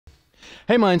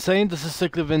Hey Mindsane, this is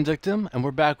Sickly Vindictum, and we're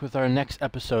back with our next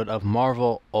episode of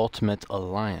Marvel Ultimate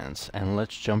Alliance, and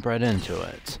let's jump right into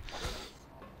it.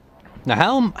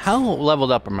 Now, how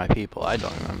leveled up are my people? I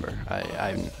don't remember. I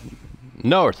have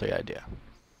no earthly idea.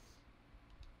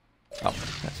 Oh,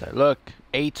 that's it. Look,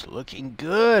 8, looking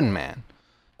good, man.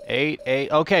 8,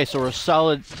 8. Okay, so we're a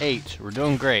solid 8. We're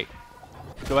doing great.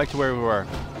 Go back to where we were.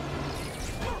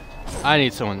 I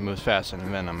need someone to move faster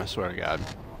than Venom, I swear to God.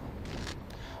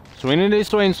 Swingity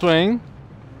swing swing.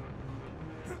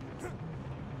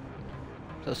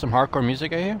 Is that some hardcore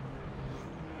music I hear?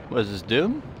 What is this,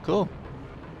 Doom? Cool.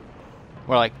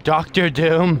 We're like Doctor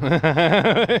Doom.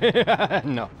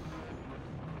 No.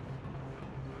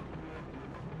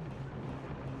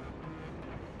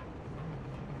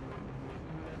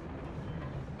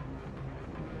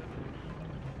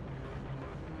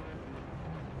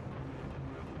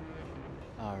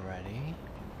 Alrighty.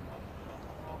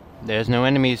 There's no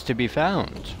enemies to be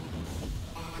found.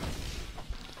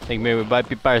 I think maybe we might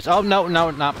be by ourselves. Oh,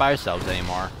 no, not by ourselves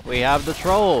anymore. We have the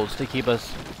trolls to keep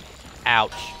us.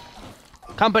 Ouch.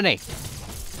 Company!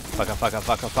 Fuck off, fuck off,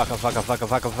 fuck off, fuck off, fuck off, fuck off,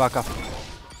 fuck off, fuck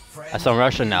off. That's on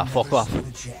Russian now. Fuck off.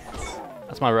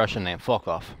 That's my Russian name. Fuck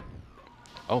off.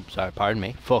 Oh, sorry, pardon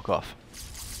me. Fuck off.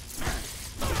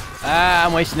 Ah,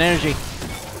 I'm wasting energy.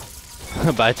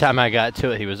 By the time I got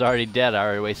to it, he was already dead. I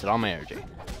already wasted all my energy.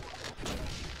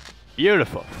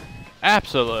 Beautiful.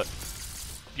 Absolute.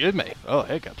 Excuse me. Oh,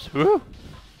 hiccups. Woo.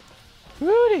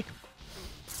 Woody.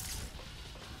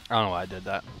 I don't know why I did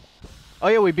that. Oh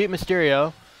yeah, we beat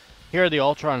Mysterio. Here are the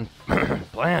Ultron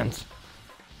plans.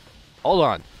 Hold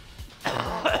on.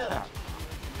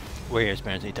 We're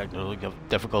experiencing technical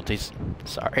difficulties.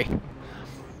 Sorry.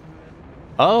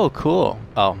 Oh, cool.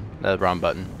 Oh, that's the wrong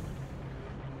button.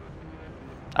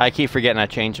 I keep forgetting I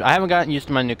changed. I haven't gotten used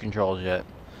to my new controls yet.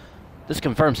 This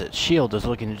confirms that S.H.I.E.L.D. is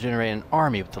looking to generate an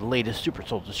army with the latest super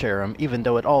soldier serum, even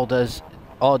though all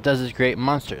it does is create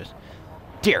monsters.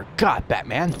 Dear God,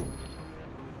 Batman!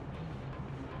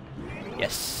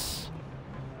 Yes.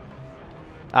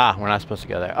 Ah, we're not supposed to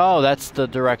go there. Oh, that's the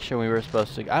direction we were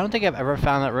supposed to go. I don't think I've ever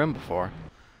found that room before.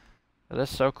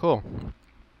 That's so cool.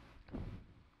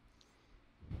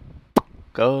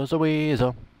 Goes a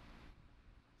weasel.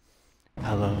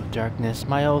 Hello, darkness,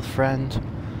 my old friend.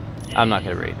 I'm not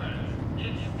gonna read.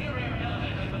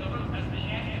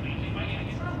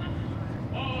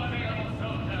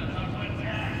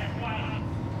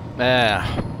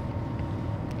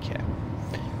 Okay.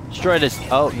 Destroy this.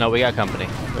 Oh, no, we got company.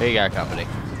 We got company.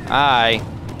 Hi.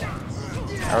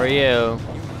 How are you?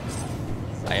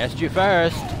 I asked you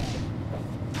first.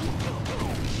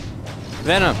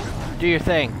 Venom, do your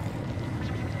thing.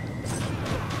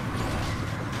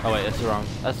 Oh wait, that's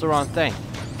the wrong thing.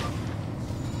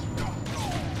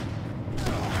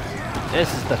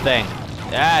 This is the thing.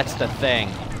 That's the thing.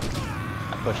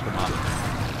 I pushed him off.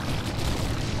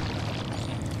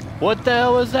 What the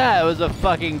hell was that? It was a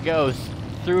fucking ghost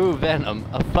through Venom.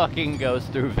 A fucking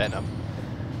ghost through Venom.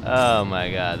 Oh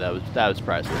my God, that was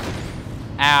priceless.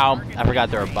 Ow! I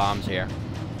forgot there were bombs here.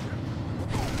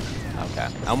 Okay,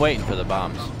 I'm waiting for the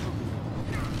bombs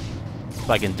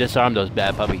so I can disarm those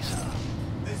bad puppies.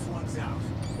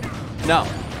 No.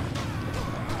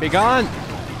 Be gone!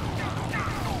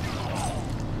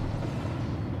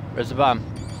 Where's the bomb?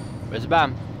 Where's the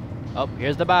bomb? Oh,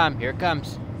 here's the bomb. Here it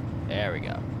comes. There we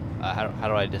go. How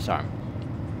do I disarm?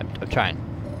 I'm trying.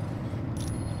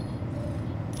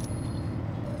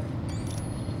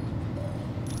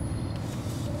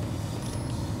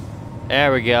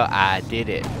 There we go. I did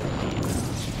it.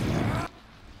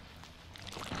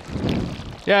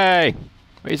 Yay!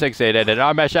 We succeeded in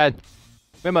our mission.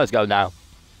 We must go now.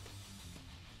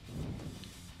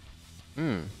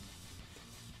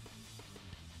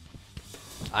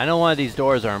 I know one of these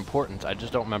doors are important. I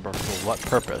just don't remember for what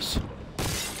purpose.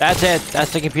 That's it.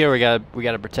 That's the computer we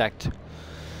gotta protect.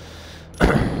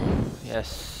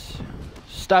 Yes.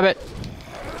 Stop it.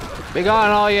 Be gone,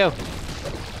 all of you.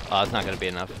 Oh, it's not gonna be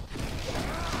enough.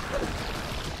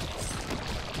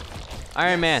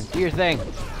 Iron Man, do your thing.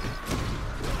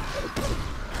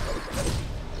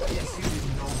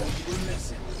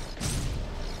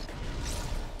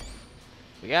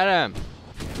 We got him.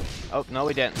 Oh, no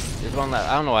we didn't. There's one left.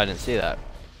 I don't know why I didn't see that.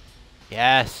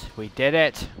 Yes, we did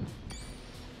it.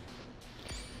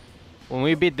 When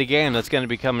we beat the game, that's going to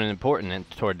become important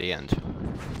toward the end.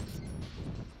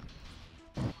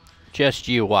 Just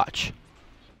you watch.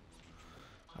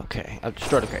 Okay, I've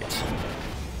destroyed the crates.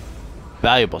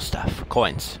 Valuable stuff.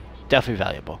 Coins. Definitely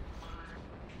valuable.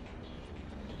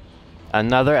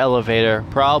 Another elevator,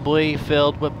 probably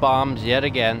filled with bombs yet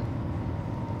again.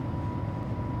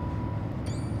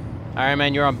 Iron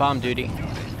Man, you're on bomb duty. Duty.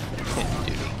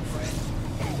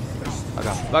 Fuck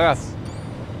off. Fuck off.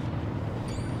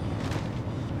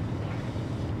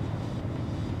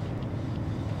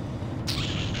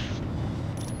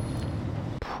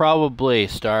 Probably,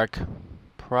 Stark.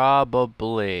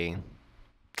 Probably.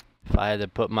 If I had to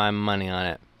put my money on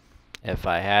it. If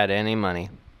I had any money,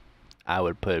 I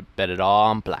would bet it all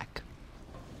on black.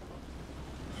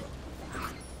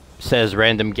 Says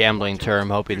random gambling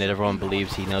term, hoping that everyone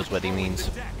believes he knows what he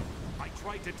means. I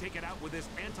tried to take it out with this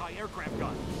anti-aircraft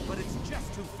gun, but it's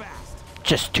just too fast.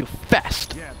 Just too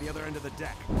fast. Yeah, at the other end of the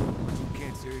deck. But you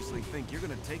can't seriously think you're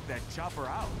gonna take that chopper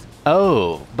out.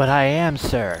 Oh, but I am,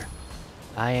 sir.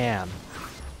 I am.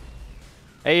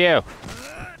 Hey, you.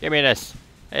 Give me this.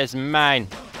 It's mine.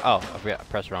 Oh, I forgot. I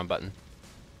pressed the wrong button.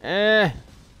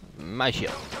 My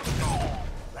shield.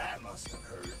 That must have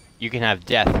hurt. You can have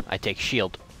death. I take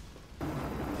shield.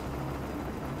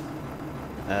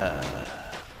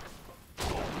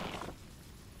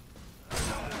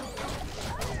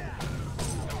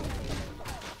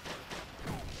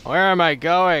 Where am I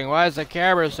going? Why is the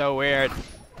camera so weird?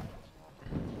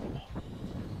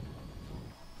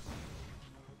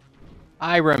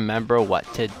 I remember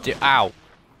what to do. Ow.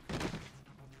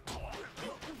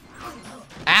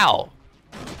 Ow.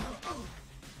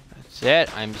 That's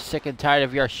it. I'm sick and tired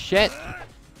of your shit.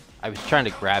 I was trying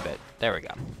to grab it. There we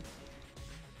go.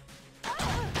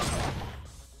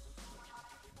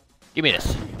 Give me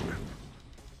this.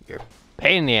 You're a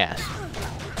pain in the ass.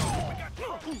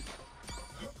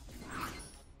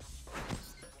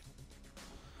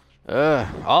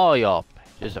 All y'all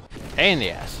just a pain in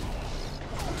the ass.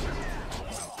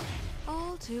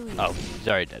 All too easy. Oh, he's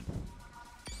already dead.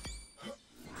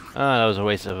 That was a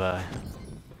waste of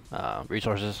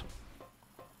resources.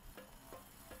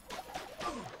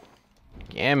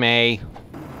 Gimme.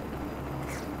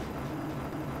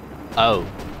 Oh.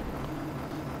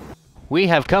 We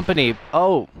have company.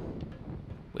 Oh.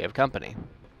 We have company.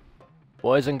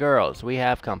 Boys and girls, we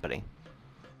have company.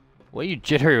 What are you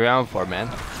jittering around for, man?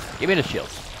 Give me the shield.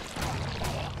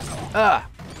 Ah!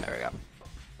 There we go.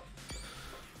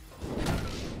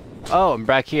 Oh, I'm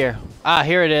back here. Ah,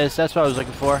 here it is. That's what I was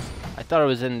looking for. I thought it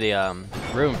was in the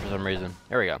room for some reason.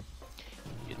 There we go.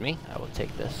 Excuse me. I will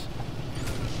take this.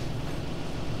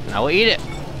 And I will eat it.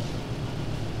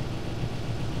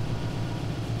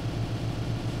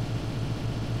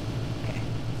 Okay.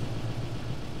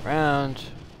 Round.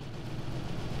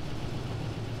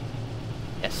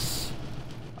 Yes.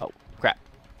 Oh, crap.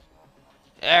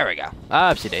 There we go.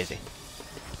 Oopsie daisy.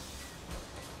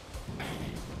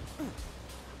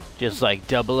 Just like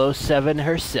 007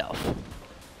 herself.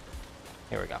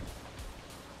 Here we go.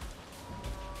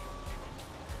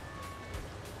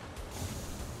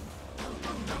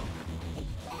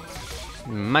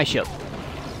 My shield.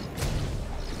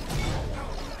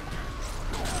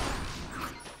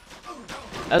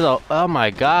 That's a, oh my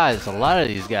god, there's a lot of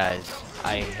these guys.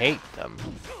 I hate them.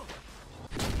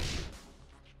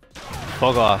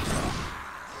 Fuck off.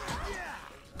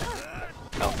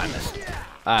 Oh, I missed.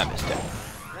 I missed it.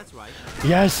 That's right.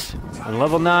 Yes! On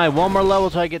level 9, one more level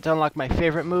till I get to unlock my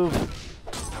favorite move.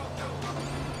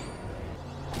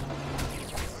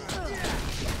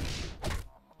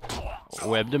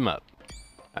 Webbed him up.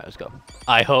 Alright, let's go.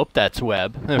 I hope that's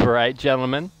web. Right,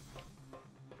 gentlemen?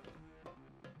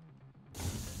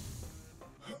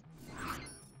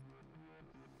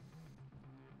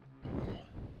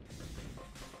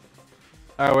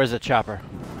 Alright, where's the chopper?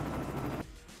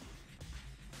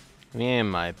 Me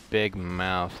and my big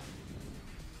mouth.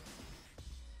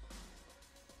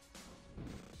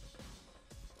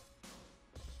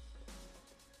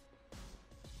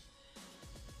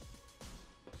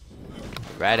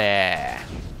 Ready.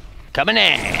 Coming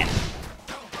in.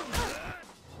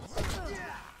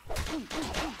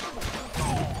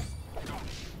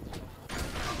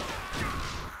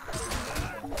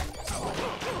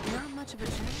 Not much of a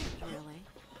challenge, really.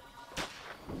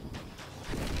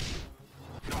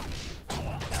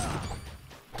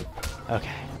 Okay.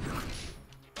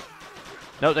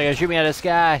 Nope, they're gonna shoot me out of the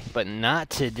sky, but not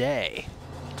today.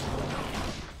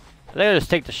 I think I'll just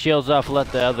take the shields off and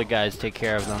let the other guys take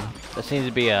care of them. That seems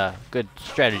to be a good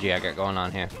strategy I got going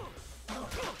on here.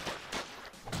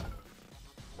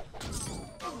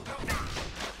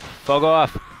 Fuck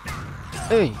off.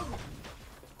 Hey.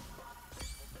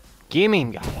 Give me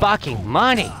your fucking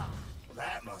money.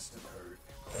 That must have hurt.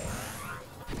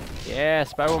 Yeah,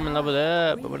 Spider-Woman leveled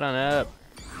up. Moving on up.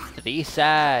 To the east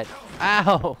side.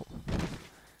 Ow.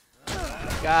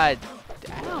 God.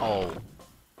 Ow.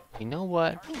 You know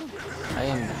what? I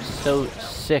am so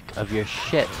sick of your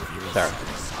shit, sir.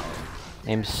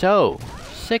 I am so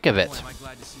sick of it. Boy, am I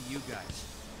glad to see you guys.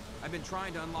 I've been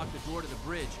trying to unlock the door to the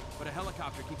bridge, but a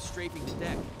helicopter keeps strafing the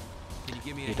deck. Can you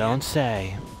give me a You hand? don't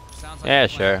say. Sounds like Yeah, a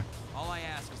plan. sure. All I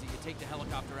ask is that you take the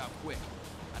helicopter out quick.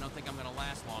 I don't think I'm gonna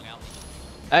last long out.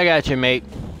 I got you, mate.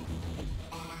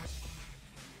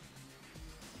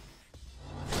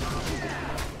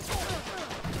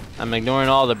 I'm ignoring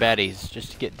all the baddies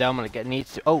just to get done when it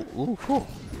needs to. Oh, ooh, ooh.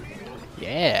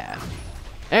 Yeah.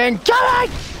 And die!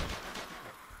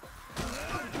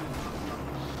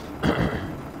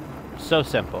 So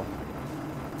simple.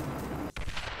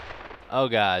 Oh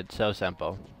god, so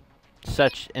simple.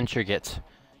 Such intricate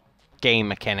game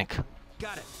mechanic.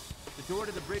 Got it. The door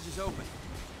to the bridge is open.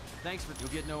 Thanks for. You'll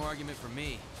get no argument from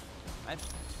me.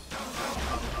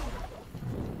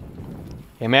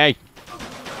 Hey, mate.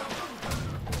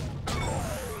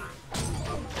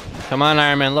 Come on,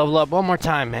 Iron Man, level up one more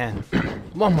time, man.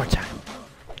 One more time.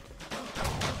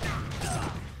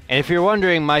 And if you're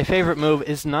wondering, my favorite move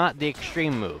is not the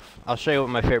extreme move. I'll show you what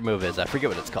my favorite move is. I forget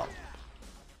what it's called.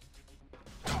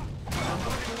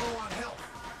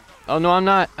 Oh, no, I'm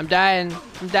not. I'm dying.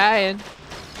 I'm dying.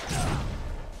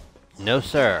 No,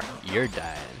 sir. You're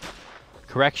dying.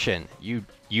 Correction. You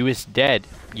is dead.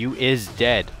 You is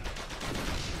dead.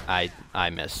 I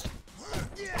missed.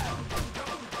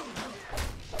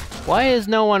 Why is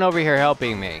no one over here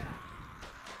helping me?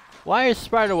 Why is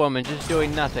Spider-Woman just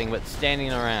doing nothing but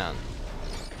standing around?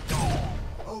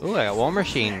 Ooh, I got War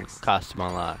Machine costume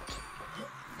unlocked.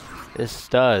 This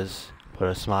does put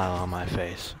a smile on my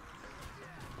face.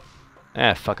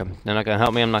 Ah, fuck them. They're not gonna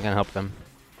help me, I'm not gonna help them.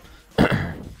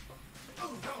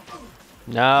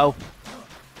 No.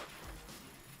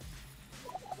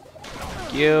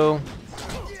 Thank you.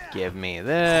 Give me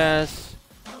this.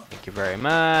 Thank you very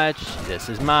much. This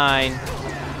is mine.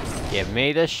 Give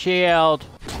me the shield.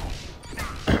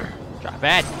 Drop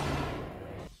it.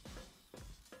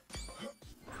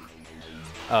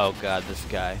 Oh god, this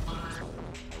guy.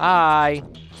 Hi.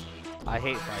 I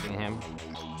hate fighting him.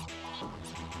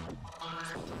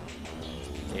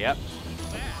 Yep.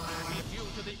 That is due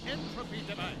to the entropy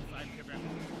device I've developed.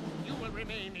 You will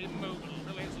remain immobile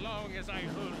for as long as I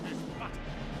hold this button.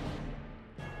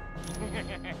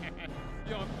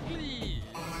 Your pleas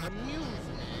amuse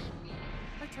me.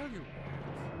 I tell you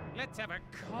what, let's have a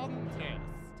contest.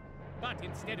 But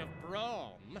instead of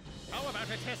brawn, how about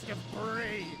a test of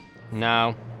brain?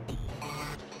 No.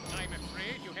 I'm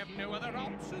afraid you have no other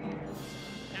option.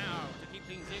 Now, to keep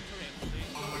things interesting,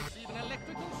 you'll receive an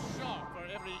electrical shock for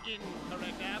every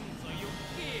incorrect answer you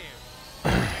give.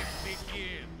 Let's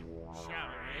begin, shall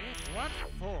we? What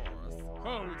force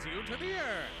holds you to the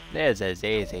earth? This is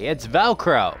easy. It's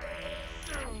Velcro. Oh,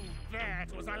 that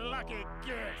was a lucky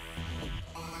guess.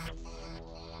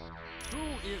 Who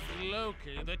is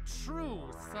Loki, the true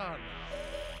son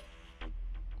of?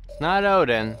 It's not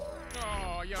Odin.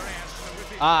 Oh, your answer was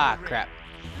Ah, incorrect. crap.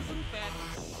 Isn't that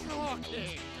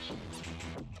shocking?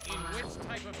 In which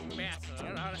type of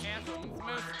matter are atoms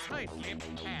most tightly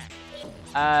packed?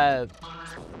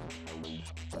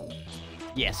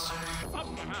 Yes.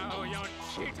 Somehow you're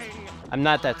cheating. I'm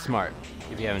not that smart,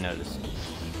 if you haven't noticed.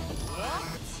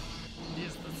 What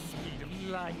is the speed of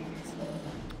light?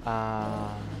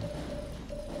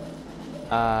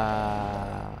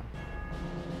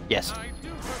 Yes. I do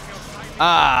hope you're finding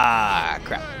Ah,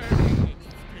 crap. learning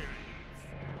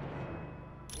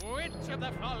experience. Which of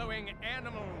the following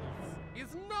animals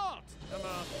is not a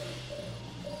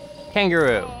master?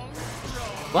 Kangaroo. Wrong,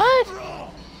 wrong, What?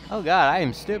 wrong. Oh god, I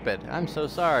am stupid. I'm so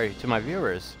sorry to my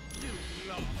viewers. You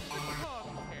lost the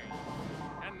contest.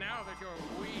 And now that you're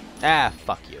weak, Ah,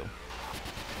 fuck you.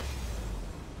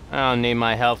 I don't need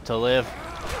my health to live.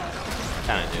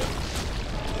 Kinda do.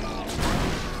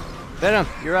 Venom,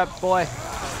 you're up, boy.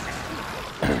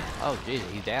 Oh, jeez,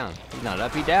 he's down. He's not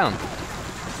up, he's down.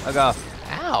 I'll go.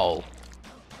 Ow.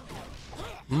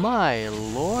 My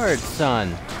lord,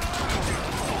 son.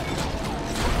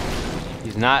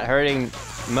 He's not hurting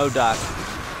MODOK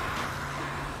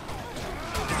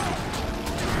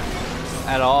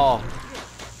at all.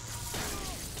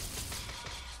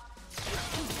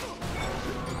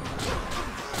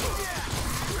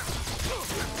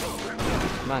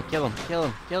 Come on, kill him, kill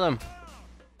him, kill him.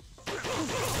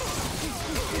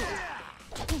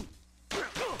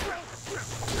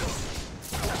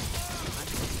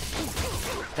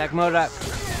 Attack MODOK.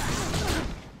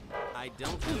 I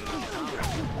don't think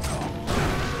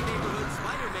neighborhood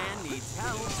Spider-Man needs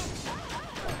help.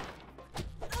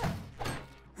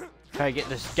 Try to get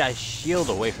this guy's shield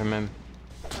away from him.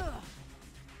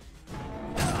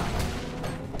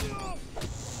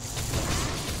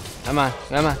 Come on,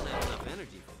 come on. Enough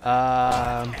energy for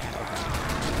Okay.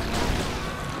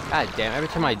 God damn, every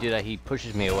time I do that, he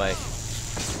pushes me away.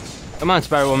 Come on,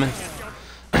 Spider-Woman.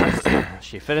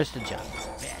 She finished the job.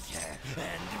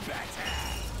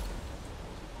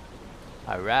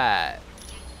 Alright.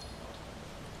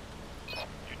 You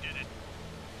did it.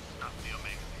 Stop the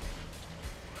Omega.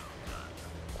 Well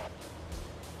done.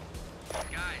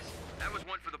 Guys, that was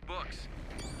one for the books.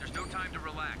 There's no time to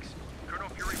relax. Colonel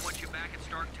Fury wants you back at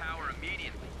Stark Tower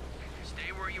immediately.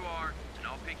 Stay where you are, and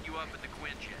I'll pick you up at the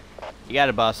Quinjet. You got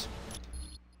it, boss.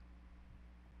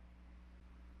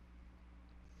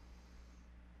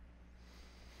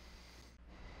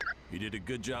 You did a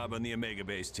good job on the Omega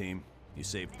Base team. You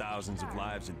saved thousands of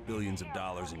lives and billions of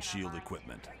dollars in SHIELD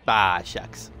equipment. Ah,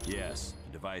 shucks. Yes,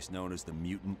 a device known as the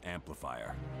Mutant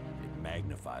Amplifier. It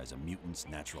magnifies a mutant's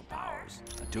natural powers.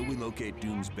 Until we locate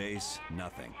Doom's base,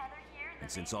 nothing. And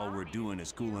since all we're doing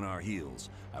is cooling our heels,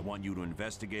 I want you to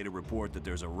investigate a report that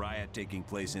there's a riot taking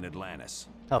place in Atlantis.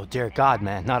 Oh, dear God,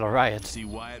 man, not a riot. See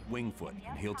Wyatt Wingfoot,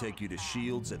 and he'll take you to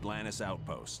SHIELD's Atlantis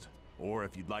outpost. Or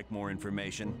if you'd like more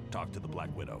information, talk to the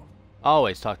Black Widow.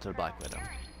 Always talk to the Black Widow.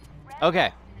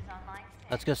 Okay,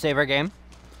 let's go save our game.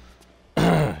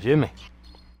 Excuse me.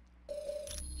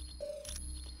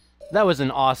 That was an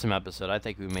awesome episode. I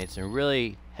think we made some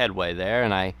really headway there,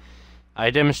 and I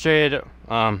demonstrated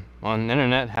on the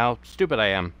internet how stupid I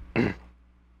am.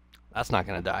 That's not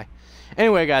gonna die.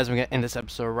 Anyway, guys, I'm gonna end this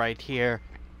episode right here.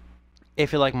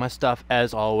 If you like my stuff,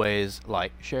 as always,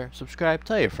 like, share, subscribe,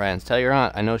 tell your friends, tell your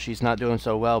aunt. I know she's not doing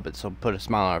so well, but so put a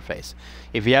smile on her face.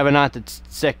 If you have an aunt that's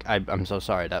sick, I'm so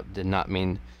sorry. That did not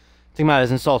mean think about it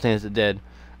as insulting as it did.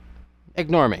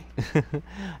 Ignore me.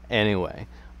 Anyway,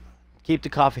 keep the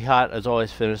coffee hot. As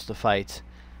always, finish the fights.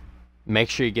 Make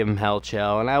sure you give them hell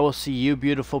chill, and I will see you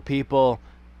beautiful people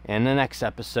in the next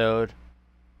episode.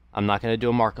 I'm not going to do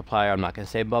a Markiplier. I'm not going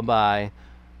to say bye-bye.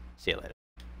 See you later.